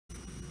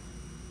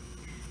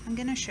I'm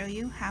going to show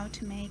you how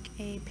to make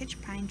a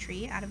pitch pine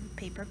tree out of a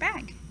paper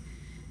bag.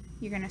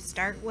 You're going to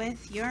start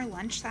with your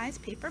lunch-size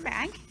paper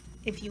bag.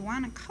 If you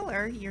want to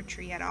color your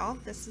tree at all,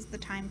 this is the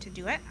time to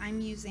do it.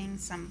 I'm using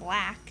some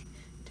black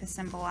to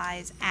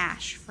symbolize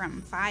ash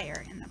from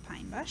fire in the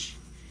pine bush.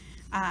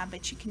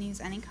 But you can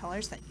use any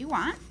colors that you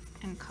want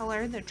and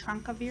color the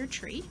trunk of your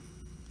tree.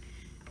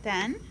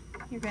 Then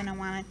you're going to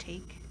want to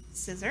take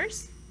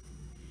scissors,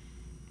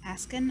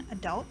 ask an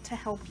adult to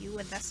help you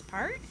with this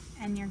part,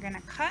 and you're going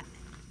to cut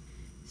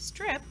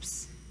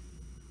strips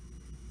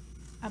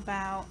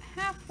about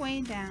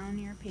halfway down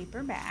your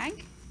paper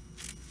bag.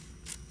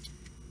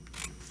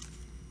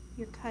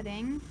 You're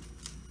cutting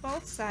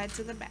both sides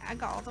of the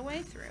bag all the way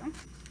through.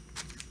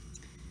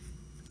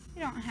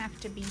 You don't have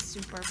to be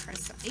super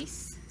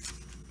precise.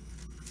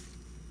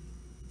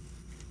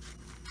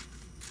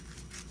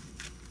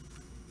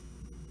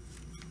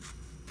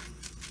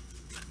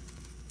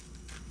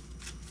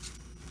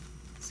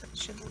 So it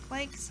should look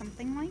like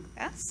something like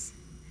this.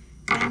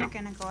 Then you're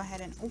going to go ahead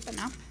and open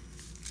up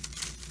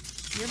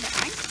your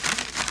bag.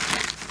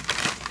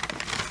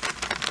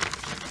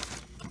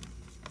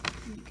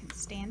 And you can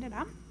stand it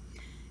up.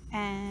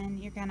 And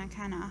you're going to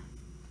kind of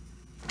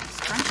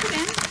scrunch it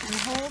in and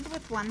hold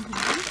with one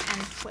hand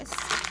and twist.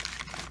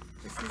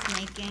 This is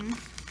making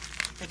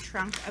the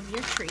trunk of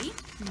your tree.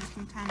 And you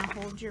can kind of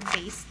hold your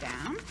base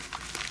down,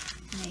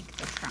 make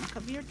the trunk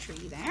of your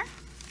tree there.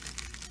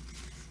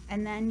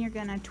 And then you're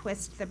going to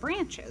twist the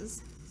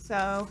branches.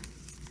 So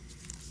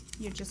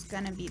you're just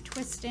going to be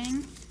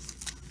twisting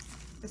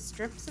the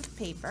strips of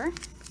paper.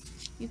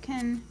 You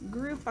can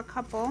group a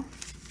couple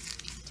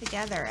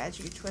together as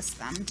you twist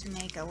them to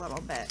make a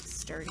little bit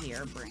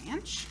sturdier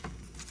branch.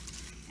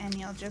 And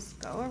you'll just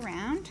go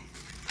around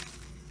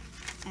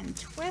and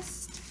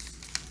twist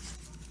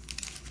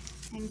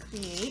and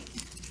create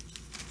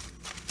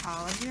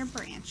all of your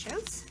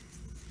branches.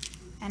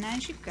 And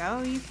as you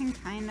go, you can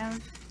kind of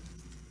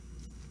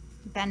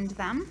bend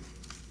them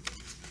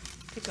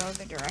to go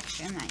the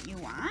direction that you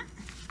want.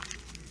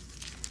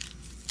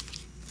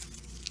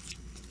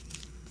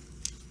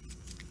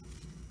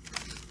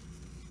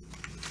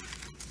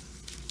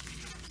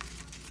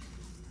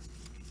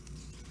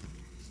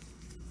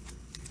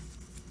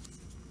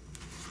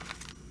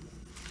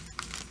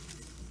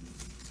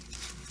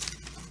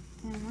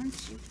 And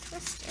once you've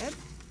twisted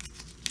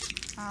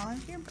all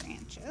of your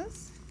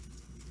branches,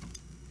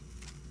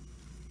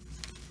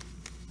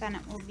 then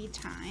it will be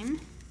time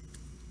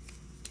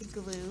to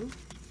glue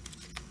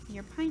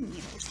your pine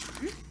needles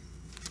on.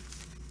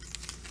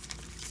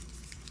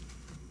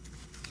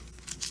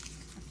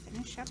 I'll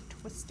finish up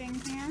twisting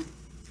here.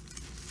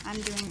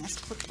 I'm doing this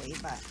quickly,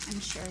 but I'm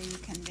sure you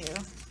can do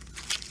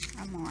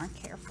a more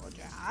careful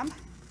job.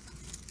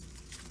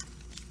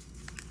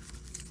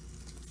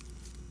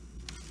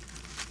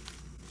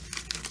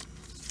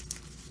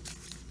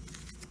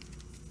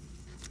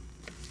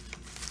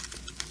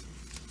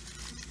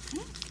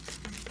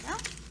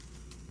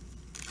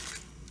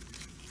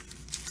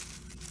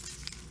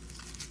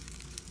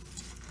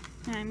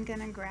 I'm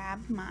gonna grab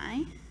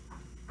my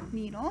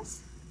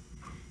needles,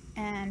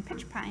 and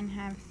pitch pine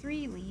have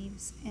 3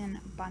 leaves in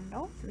a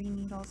bundle, 3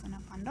 needles in a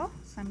bundle,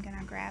 so I'm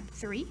gonna grab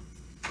 3,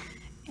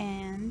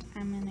 and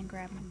I'm gonna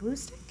grab my glue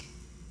stick,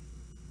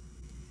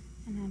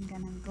 and I'm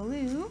gonna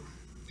glue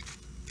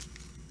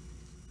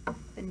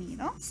the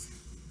needles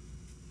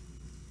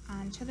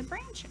onto the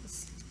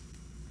branches,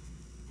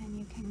 and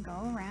you can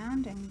go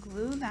around and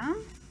glue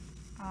them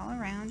all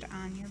around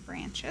on your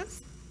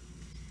branches.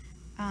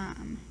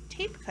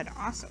 Tape could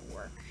also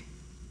work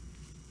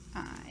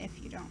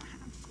if you don't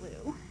have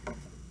glue.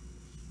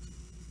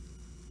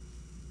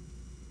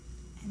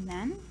 And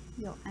then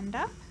you'll end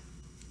up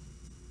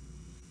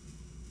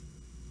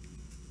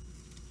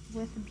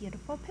with a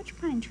beautiful pitch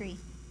pine tree.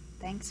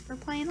 Thanks for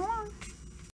playing along.